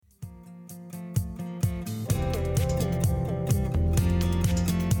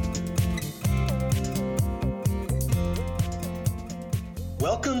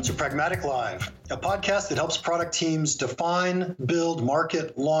Welcome to Pragmatic Live, a podcast that helps product teams define, build,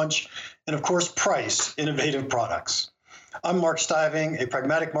 market, launch, and of course, price innovative products. I'm Mark Stiving, a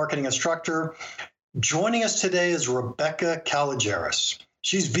pragmatic marketing instructor. Joining us today is Rebecca Kalogeris.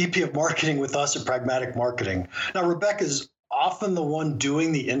 She's VP of Marketing with us at Pragmatic Marketing. Now, Rebecca is often the one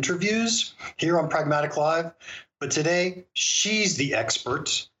doing the interviews here on Pragmatic Live, but today she's the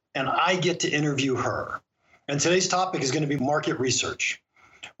expert and I get to interview her. And today's topic is going to be market research.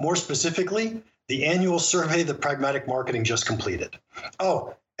 More specifically, the annual survey that Pragmatic Marketing just completed.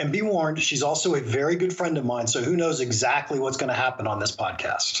 Oh, and be warned, she's also a very good friend of mine, so who knows exactly what's going to happen on this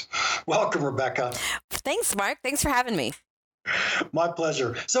podcast. Welcome, Rebecca. Thanks, Mark. Thanks for having me. My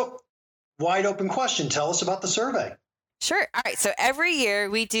pleasure. So, wide open question. Tell us about the survey. Sure. All right. So every year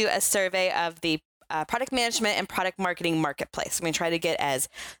we do a survey of the product management and product marketing marketplace. We try to get as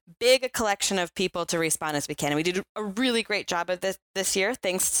big a collection of people to respond as we can. And we did a really great job of this year,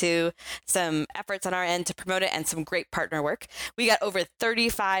 thanks to some efforts on our end to promote it and some great partner work. We got over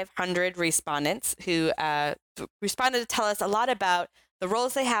 3,500 respondents who responded to tell us a lot about the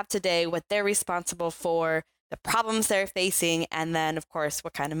roles they have today, what they're responsible for, the problems they're facing, and then, of course,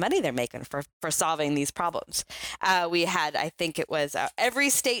 what kind of money they're making for solving these problems. We had, I think it was every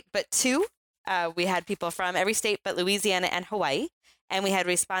state but two. We had people from every state but Louisiana and Hawaii, and we had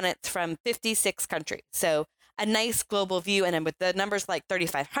respondents from 56 countries. So a nice global view. And then with the numbers like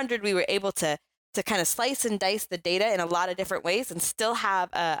 3,500, we were able to kind of slice and dice the data in a lot of different ways and still have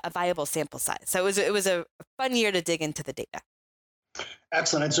a viable sample size. So it was a fun year to dig into the data.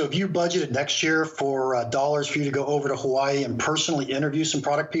 Excellent. And so have you budgeted next year for dollars for you to go over to Hawaii and personally interview some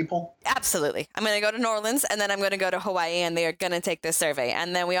product people? Absolutely. I'm going to go to New Orleans and then I'm going to go to Hawaii and they are going to take this survey.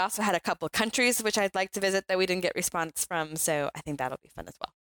 And then we also had a couple of countries which I'd like to visit that we didn't get response from. So I think that'll be fun as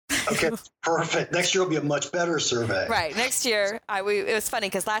well. Okay, perfect. Next year will be a much better survey. Right. Next year, it was funny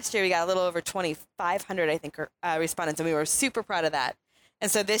because last year we got a little over 2,500, I think, respondents, and we were super proud of that.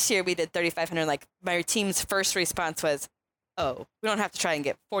 And so this year we did 3,500. Like my team's first response was, "Oh, we don't have to try and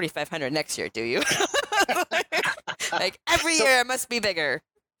get 4,500 next year, do you?" Like every year it must be bigger.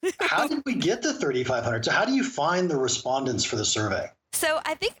 How did we get to 3,500? So how do you find the respondents for the survey? So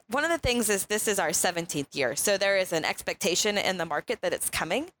I think one of the things is this is our 17th year. So there is an expectation in the market that it's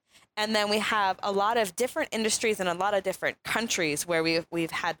coming. And then we have a lot of different industries and a lot of different countries where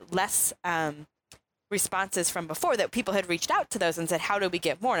we've had less responses from before, that people had reached out to those and said, "How do we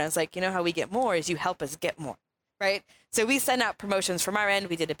get more?" And I was like, how we get more is you help us get more. Right? So we send out promotions from our end.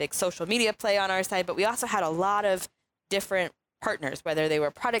 We did a big social media play on our side, but we also had a lot of different partners, whether they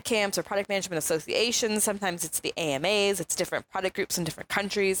were product camps or product management associations. Sometimes it's the AMAs, it's different product groups in different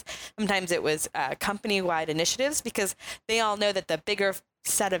countries. Sometimes it was company-wide initiatives, because they all know that the bigger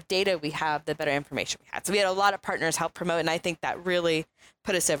set of data we have, the better information we had. So we had a lot of partners help promote, and I think that really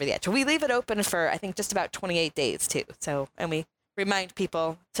put us over the edge. We leave it open for, I think, just about 28 days too. So, and we remind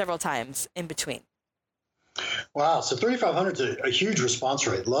people several times in between. Wow. So 3,500 is a huge response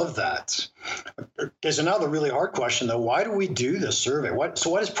rate. Love that. Okay, so now the really hard question, though. Why do we do this survey? Why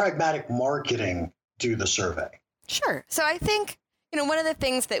does Pragmatic Marketing do the survey? Sure. So I think, one of the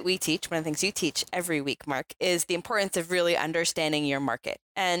things that we teach, one of the things you teach every week, Mark, is the importance of really understanding your market.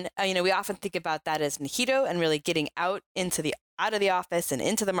 And, we often think about that as Nihito and really getting out of the office and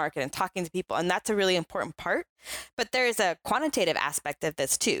into the market and talking to people. And that's a really important part. But there is a quantitative aspect of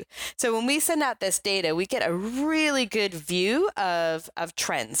this too. So when we send out this data, we get a really good view of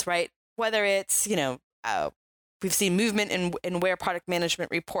trends, right? Whether it's, we've seen movement in where product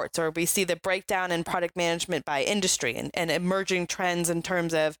management reports, or we see the breakdown in product management by industry and emerging trends in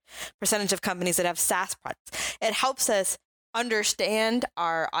terms of percentage of companies that have SaaS products. It helps us understand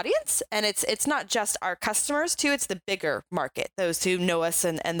our audience, and it's not just our customers too, it's the bigger market, those who know us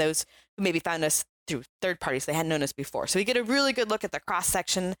and those who maybe found us through third parties they hadn't known us before. So we get a really good look at the cross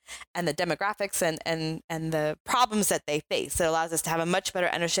section and the demographics and the problems that they face. It allows us to have a much better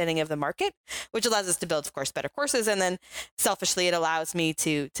understanding of the market, which allows us to build, of course, better courses. And then selfishly, it allows me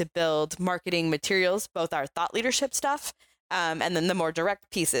to build marketing materials, both our thought leadership stuff, and then the more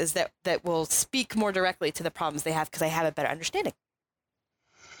direct pieces that will speak more directly to the problems they have, because I have a better understanding.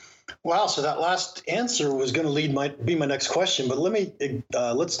 Wow. So that last answer was going to be my next question, but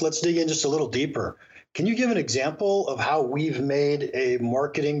let's dig in just a little deeper. Can you give an example of how we've made a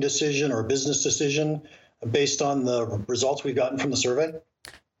marketing decision or business decision based on the results we've gotten from the survey?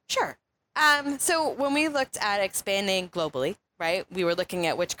 Sure. So when we looked at expanding globally, right, we were looking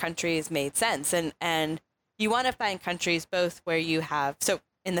at which countries made sense, and you want to find countries both where you have, so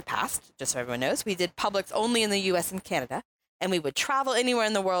in the past, just so everyone knows, we did publics only in the US and Canada, and we would travel anywhere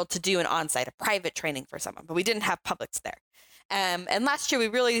in the world to do an on-site, a private training for someone, but we didn't have publics there. And last year we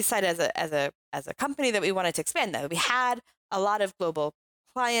really decided as a company that we wanted to expand that. We had a lot of global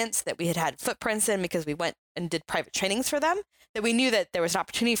clients that we had footprints in because we went and did private trainings for them, that we knew that there was an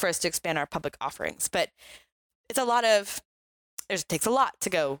opportunity for us to expand our public offerings. But it's it takes a lot to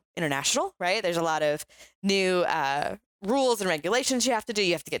go international, right? There's a lot of new rules and regulations you have to do.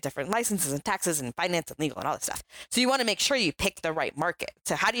 You have to get different licenses and taxes and finance and legal and all this stuff. So you want to make sure you pick the right market.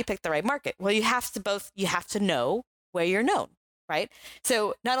 So how do you pick the right market? Well, you have to know where you're known, right?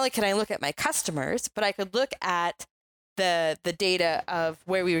 So not only can I look at my customers, but I could look at the data of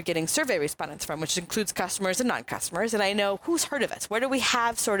where we were getting survey respondents from, which includes customers and non-customers. And I know who's heard of us. Where do we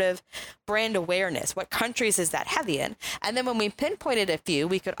have sort of brand awareness? What countries is that heavy in? And then when we pinpointed a few,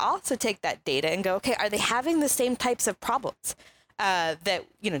 we could also take that data and go, okay, are they having the same types of problems? Are they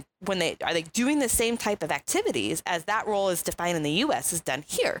doing the same type of activities as that role is defined in the US is done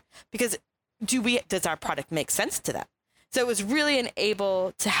here? Because does our product make sense to them? So it was really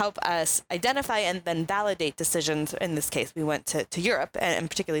able to help us identify and then validate decisions. In this case, we went to Europe and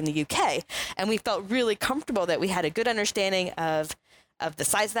particularly in the UK, and we felt really comfortable that we had a good understanding of the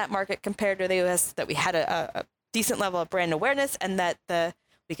size of that market compared to the US, that we had a decent level of brand awareness, and that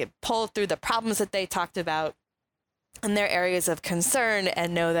we could pull through the problems that they talked about and their areas of concern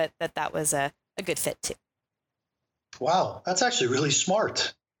and know that was a good fit too. Wow, that's actually really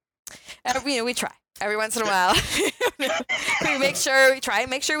smart. We try. Every once in a while, we make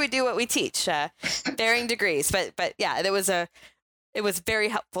sure we do what we teach, varying degrees. But yeah, it was a very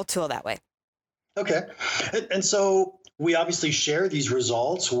helpful tool that way. Okay. And so we obviously share these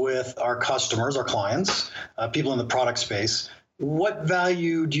results with our customers, our clients, people in the product space. What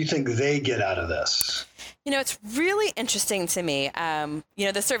value do you think they get out of this? It's really interesting to me.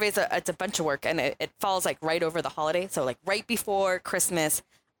 The survey it's a bunch of work, and it falls like right over the holiday. So like right before Christmas,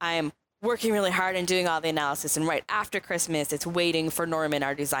 I'm working really hard and doing all the analysis, and right after Christmas, it's waiting for Norman,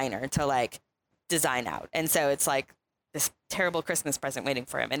 our designer, to like design out. And so it's like this terrible Christmas present waiting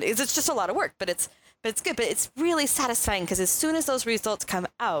for him. And it's just a lot of work, but it's good. But it's really satisfying because as soon as those results come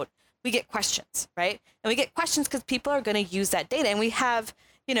out, we get questions, right? And we get questions because people are going to use that data. And we have,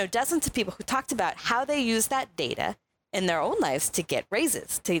 dozens of people who talked about how they use that data in their own lives to get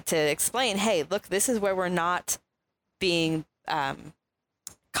raises, to explain, hey, look, this is where we're not being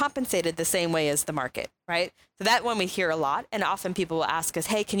compensated the same way as the market, right? So that one we hear a lot, and often people will ask us,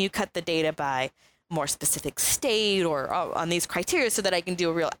 hey, can you cut the data by more specific state or on these criteria so that I can do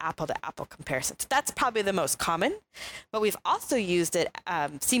a real apple-to-apple comparison? So that's probably the most common, but we've also used it,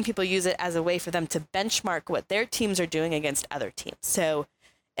 seen people use it as a way for them to benchmark what their teams are doing against other teams. So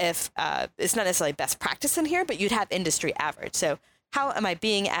if it's not necessarily best practice in here, but you'd have industry average. So how am I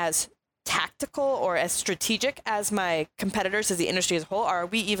being as tactical or as strategic as my competitors, as the industry as a whole? Or are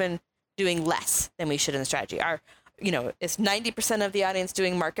we even doing less than we should in the strategy? Is 90% of the audience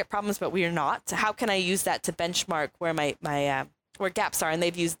doing market problems, but we are not? So how can I use that to benchmark where my where gaps are? And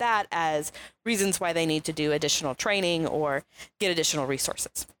they've used that as reasons why they need to do additional training or get additional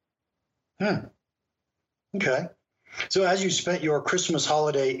resources. Okay. So as you spent your Christmas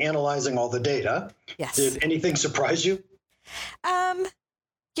holiday analyzing all the data, yes, did anything surprise you?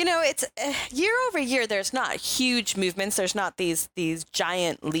 It's year over year, there's not huge movements. There's not these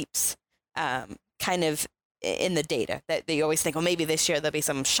giant leaps kind of in the data that you always think, well, maybe this year there'll be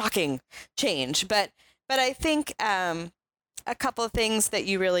some shocking change. But I think a couple of things that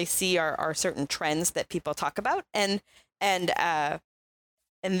you really see are certain trends that people talk about. And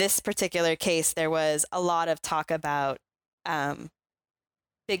in this particular case, there was a lot of talk about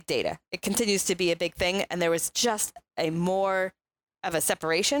big data. It continues to be a big thing. And there was just a more of a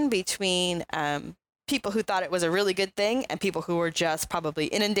separation between people who thought it was a really good thing and people who were just probably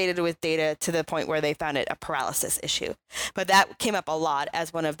inundated with data to the point where they found it a paralysis issue. But that came up a lot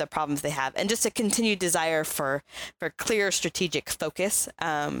as one of the problems they have. And just a continued desire for clear strategic focus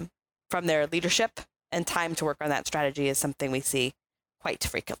from their leadership and time to work on that strategy is something we see quite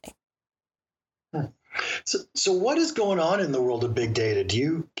frequently. So what is going on in the world of big data?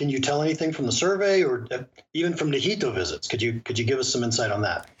 Can you tell anything from the survey or even from Nihito visits? Could you give us some insight on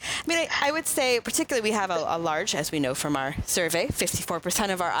that? I mean, I would say particularly we have a large, as we know from our survey,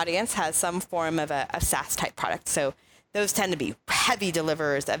 54% of our audience has some form of a SaaS type product. So those tend to be heavy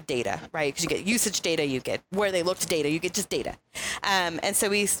deliverers of data, right? Because you get usage data, you get where they looked data, you get just data. And so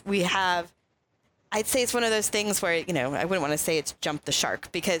we have, I'd say it's one of those things where, I wouldn't want to say it's jumped the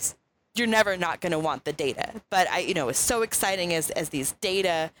shark because you're never not going to want the data. But it's so exciting as these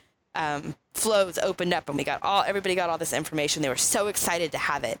data flows opened up and everybody got all this information. They were so excited to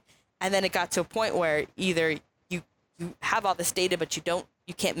have it. And then it got to a point where either you have all this data, but you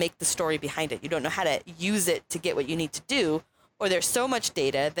can't make the story behind it. You don't know how to use it to get what you need to do, or there's so much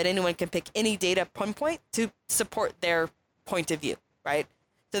data that anyone can pick any data point to support their point of view, right?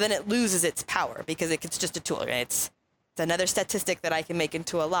 So then it loses its power because it's just a tool, right? It's another statistic that I can make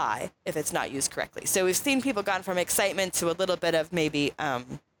into a lie if it's not used correctly. So we've seen people gone from excitement to a little bit of maybe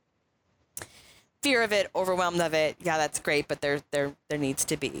fear of it, overwhelmed of it. Yeah, that's great, but there needs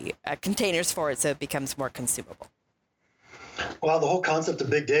to be containers for it so it becomes more consumable. Well, the whole concept of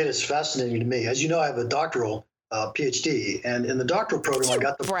big data is fascinating to me. As you know, I have a doctoral PhD, and in the doctoral program, I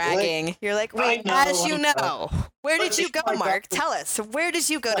got the bragging. You're like, wait, as you know, where did you go, Mark? Tell us, where did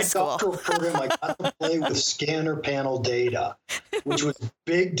you go to school? Doctoral program, I got to play with scanner panel data, which was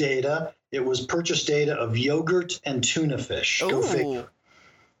big data. It was purchase data of yogurt and tuna fish. Go figure.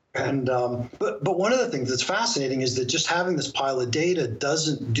 And but one of the things that's fascinating is that just having this pile of data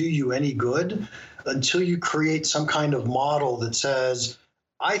doesn't do you any good until you create some kind of model that says,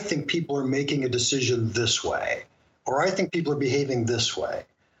 I think people are making a decision this way, or I think people are behaving this way.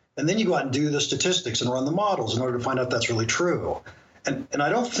 And then you go out and do the statistics and run the models in order to find out that's really true. And I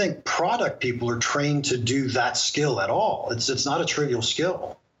don't think product people are trained to do that skill at all. It's not a trivial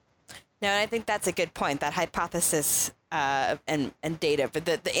skill. No, and I think that's a good point, that hypothesis and data. But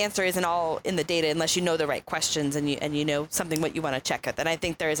the answer isn't all in the data unless you know the right questions and you know something what you want to check with. And I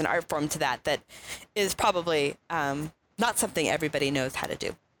think there is an art form to that is probably not something everybody knows how to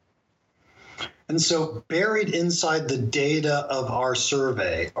do. And so buried inside the data of our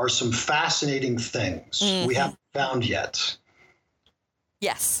survey are some fascinating things we haven't found yet.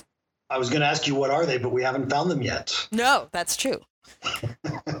 Yes. I was going to ask you what are they, but we haven't found them yet. No, that's true.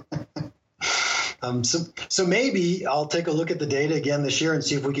 So maybe I'll take a look at the data again this year and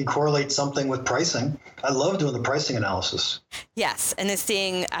see if we can correlate something with pricing. I love doing the pricing analysis. Yes, and it's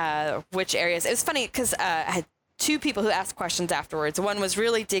seeing which areas. It was funny because I had two people who asked questions afterwards. One was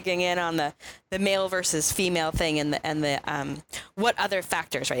really digging in on the male versus female thing and the what other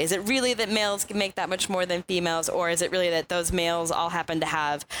factors, right? Is it really that males can make that much more than females, or is it really that those males all happen to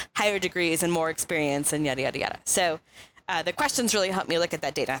have higher degrees and more experience and yada, yada, yada? So the questions really helped me look at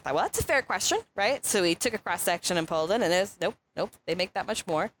that data. I thought, well, that's a fair question, right? So we took a cross section and pulled it, and it was, nope, they make that much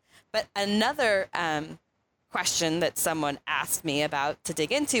more. But another question that someone asked me about to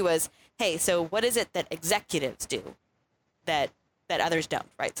dig into was, hey, so what is it that executives do that others don't,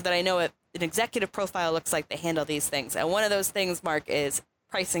 right? So that I know what an executive profile looks like, they handle these things. And one of those things, Mark, is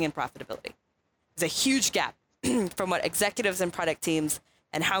pricing and profitability. There's a huge gap from what executives and product teams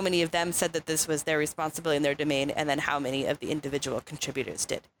and how many of them said that this was their responsibility in their domain, and then how many of the individual contributors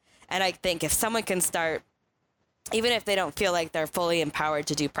did. And I think if someone can start, even if they don't feel like they're fully empowered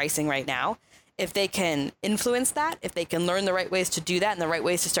to do pricing right now, if they can influence that, if they can learn the right ways to do that and the right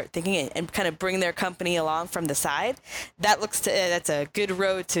ways to start thinking it and kind of bring their company along from the side, that's a good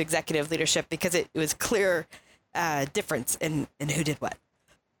road to executive leadership, because it was clear difference in who did what.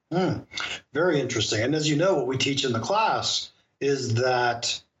 Very interesting. And as you know, what we teach in the class is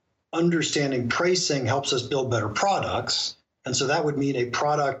that understanding pricing helps us build better products. And so that would mean a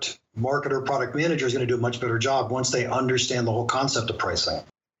product marketer, product manager is going to do a much better job once they understand the whole concept of pricing.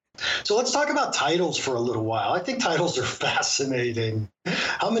 So let's talk about titles for a little while. I think titles are fascinating.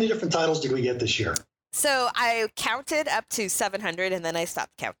 How many different titles did we get this year? So I counted up to 700 and then I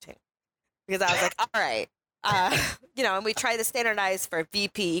stopped counting because I was like, all right, and we try to standardize for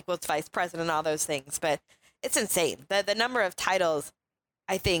VP equals vice president and all those things, but it's insane. The number of titles,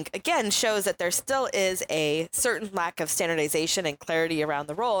 I think, again, shows that there still is a certain lack of standardization and clarity around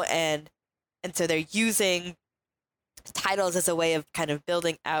the role. And so they're using titles as a way of kind of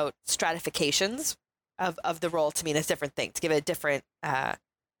building out stratifications of the role to mean a different thing, to give it a different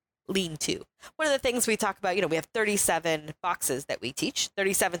lean to. One of the things we talk about, we have 37 boxes that we teach,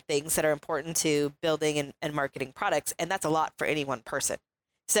 37 things that are important to building and marketing products. And that's a lot for any one person.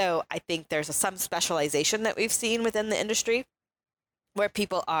 So I think there's some specialization that we've seen within the industry where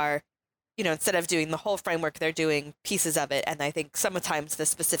people are, instead of doing the whole framework, they're doing pieces of it. And I think sometimes the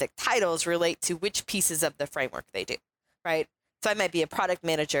specific titles relate to which pieces of the framework they do, right? So I might be a product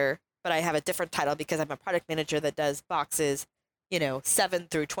manager, but I have a different title because I'm a product manager that does boxes, 7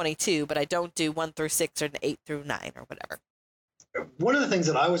 through 22, but I don't do 1 through 6 or 8 through 9 or whatever. One of the things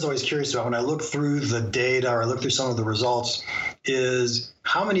that I was always curious about when I look through the data or I look through some of the results is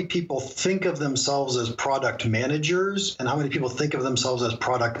how many people think of themselves as product managers and how many people think of themselves as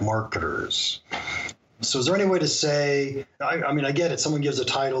product marketers. So is there any way to say, I get it, someone gives a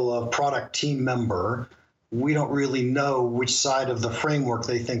title of product team member. We don't really know which side of the framework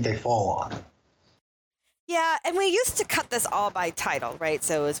they think they fall on. Yeah, and we used to cut this all by title, right?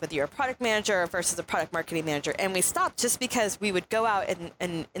 So it was whether you're a product manager versus a product marketing manager. And we stopped just because we would go out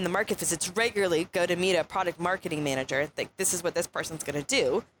and in the market visits regularly go to meet a product marketing manager and think this is what this person's going to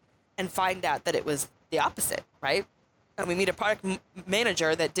do and find out that it was the opposite, right? And we meet a product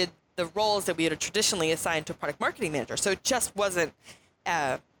manager that did the roles that we had traditionally assigned to a product marketing manager. So it just wasn't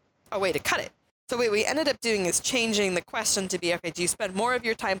a way to cut it. So what we ended up doing is changing the question to be, okay, do you spend more of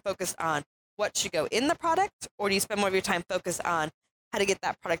your time focused on what should go in the product, or do you spend more of your time focused on how to get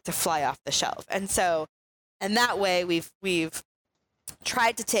that product to fly off the shelf? And that way we've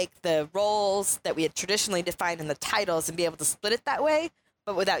tried to take the roles that we had traditionally defined in the titles and be able to split it that way,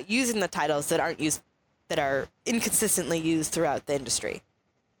 but without using the titles that are inconsistently used throughout the industry.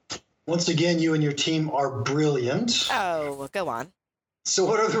 Once again, you and your team are brilliant. Oh, well, go on. So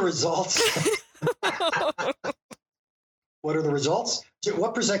what are the results? What are the results?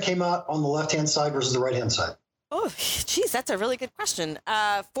 What percent came out on the left-hand side versus the right-hand side? Oh, geez, that's a really good question.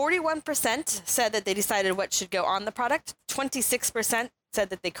 41% said that they decided what should go on the product. 26% said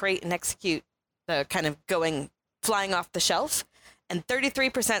that they create and execute the kind of flying off the shelf. And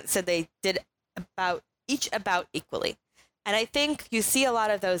 33% said they did each about equally. And I think you see a lot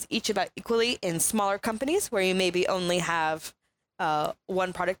of those each about equally in smaller companies where you maybe only have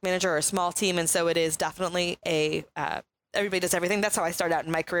one product manager or a small team. And so it is definitely everybody does everything. That's how I started out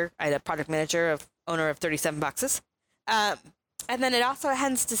in my career. I had a product manager, owner of 37 boxes. And then it also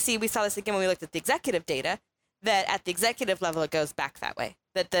tends to see, we saw this again when we looked at the executive data, that at the executive level, it goes back that way.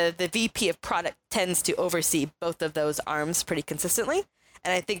 That the VP of product tends to oversee both of those arms pretty consistently.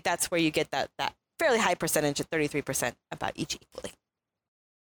 And I think that's where you get that fairly high percentage at 33% about each equally.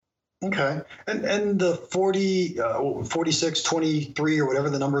 Okay. And the 40, 46, 23 or whatever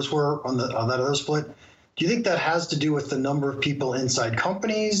the numbers were on that other split, do you think that has to do with the number of people inside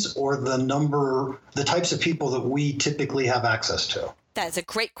companies or the types of people that we typically have access to? That's a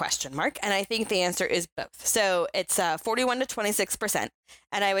great question, Mark. And I think the answer is both. So it's 41 to 26%.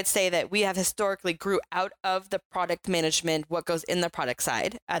 And I would say that we have historically grew out of the product management, what goes in the product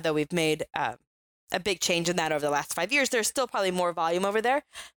side, though we've made a big change in that over the last 5 years. There's still probably more volume over there.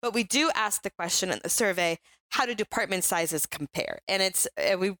 But we do ask the question in the survey, how do department sizes compare? And it's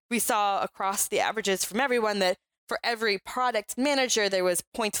we saw across the averages from everyone that for every product manager, there was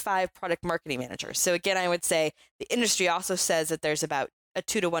 0.5 product marketing managers. So again, I would say the industry also says that there's about a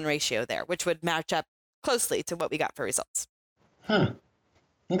 2-to-1 ratio there, which would match up closely to what we got for results.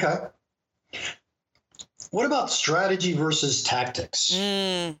 Okay. What about strategy versus tactics?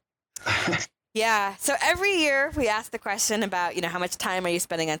 Yeah. So every year we ask the question about, how much time are you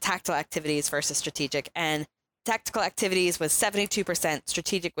spending on tactical activities versus strategic? And tactical activities was 72%,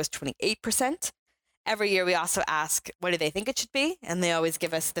 strategic was 28%. Every year we also ask, what do they think it should be? And they always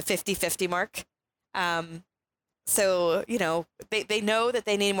give us the 50-50 mark. So, they know that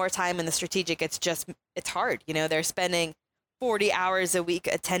they need more time in the strategic. It's hard. They're spending 40 hours a week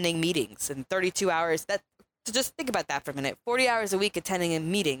attending meetings and 32 hours. So just think about that for a minute. 40 hours a week attending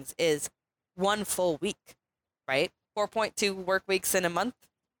in meetings is one full week, right? 4.2 work weeks in a month.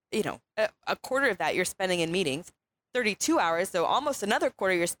 A quarter of that you're spending in meetings, 32 hours. So almost another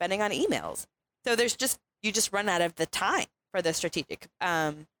quarter you're spending on emails. So you just run out of the time for the strategic.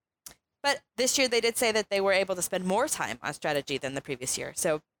 But this year they did say that they were able to spend more time on strategy than the previous year.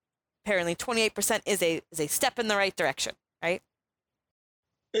 So apparently 28% is a step in the right direction, right?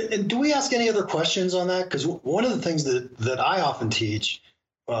 And do we ask any other questions on that? Because one of the things that I often teach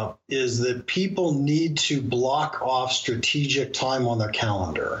is that people need to block off strategic time on their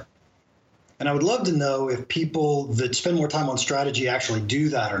calendar. And I would love to know if people that spend more time on strategy actually do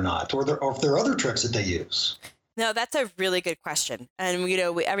that or not, or if there are other tricks that they use. No, that's a really good question. And,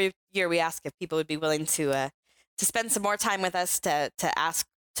 every year we ask if people would be willing to spend some more time with us to ask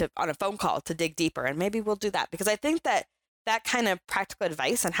on a phone call to dig deeper. And maybe we'll do that because I think that kind of practical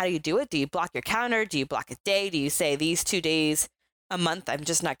advice on how do you do it? Do you block your calendar? Do you block a day? Do you say these 2 days a month, I'm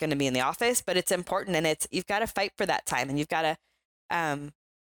just not going to be in the office? But it's important, and you've got to fight for that time, and you've got to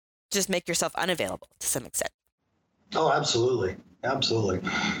just make yourself unavailable to some extent. Oh, absolutely. Absolutely.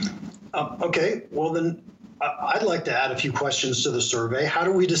 Okay. Well, then I'd like to add a few questions to the survey. How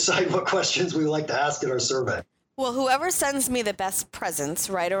do we decide what questions we like to ask in our survey? Well, whoever sends me the best presents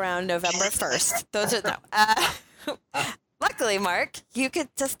right around November 1st, those are no. Luckily, Mark, you could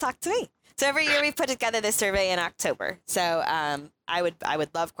just talk to me. So every year we put together this survey in October. So I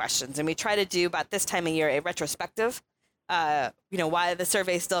would love questions, and we try to do about this time of year a retrospective. Why the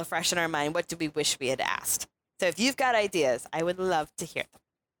survey is still fresh in our mind. What do we wish we had asked? So if you've got ideas, I would love to hear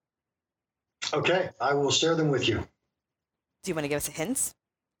them. Okay, I will share them with you. Do you want to give us a hint?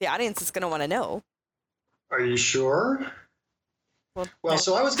 The audience is going to want to know. Are you sure? Well,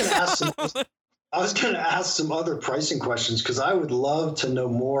 so I was going to ask some other pricing questions because I would love to know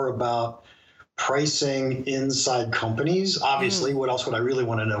more about pricing inside companies. Obviously, what else would I really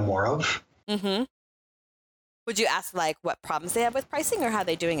want to know more of? Mm-hmm. Would you ask like what problems they have with pricing or how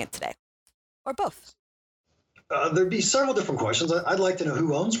they're doing it today? Or both? There'd be several different questions. I'd like to know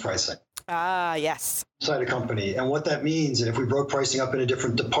who owns pricing. Ah, yes. Inside a company and what that means. And if we broke pricing up into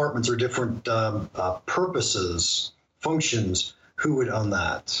different departments or different purposes, functions, who would own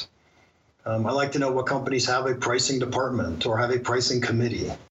that? I'd like to know what companies have a pricing department or have a pricing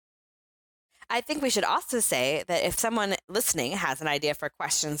committee. I think we should also say that if someone listening has an idea for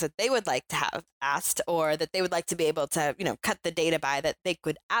questions that they would like to have asked or that they would like to be able to, cut the data by, that they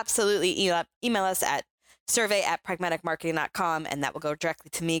could absolutely email us at survey@pragmaticmarketing.com, and that will go directly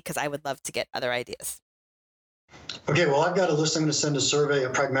to me because I would love to get other ideas. Okay, well, I've got a list I'm going to send to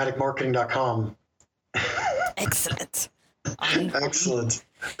survey@pragmaticmarketing.com. Excellent. Excellent.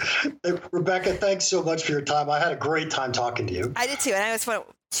 Hey, Rebecca, thanks so much for your time. I had a great time talking to you. I did too. And I just want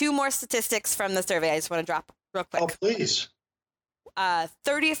 2 more statistics from the survey I just want to drop real quick. Oh, please.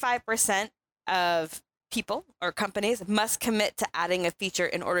 35% of people or companies must commit to adding a feature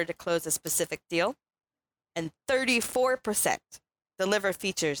in order to close a specific deal. And 34% deliver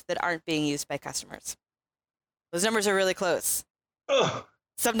features that aren't being used by customers. Those numbers are really close. Oh.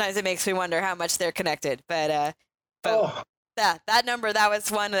 Sometimes it makes me wonder how much they're connected. But that number, that was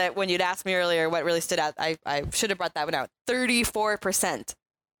one that when you'd asked me earlier what really stood out, I should have brought that one out. 34%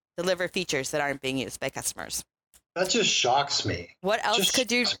 deliver features that aren't being used by customers. That just shocks me. What else could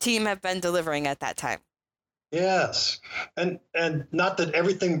your team have been delivering at that time? Yes. And not that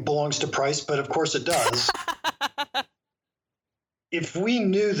everything belongs to price, but of course it does. If we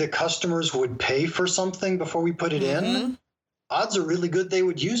knew that customers would pay for something before we put it in, odds are really good they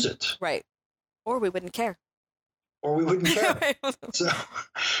would use it. Right. Or we wouldn't care. So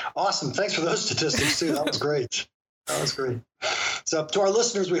awesome. Thanks for those statistics too. That was great. So to our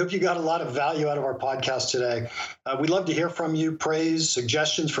listeners, we hope you got a lot of value out of our podcast today. We'd love to hear from you, praise,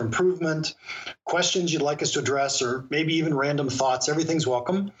 suggestions for improvement, questions you'd like us to address, or maybe even random thoughts. Everything's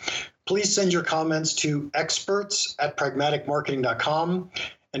welcome. Please send your comments to experts@pragmaticmarketing.com.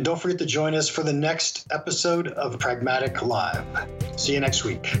 And don't forget to join us for the next episode of Pragmatic Live. See you next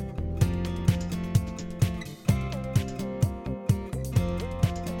week.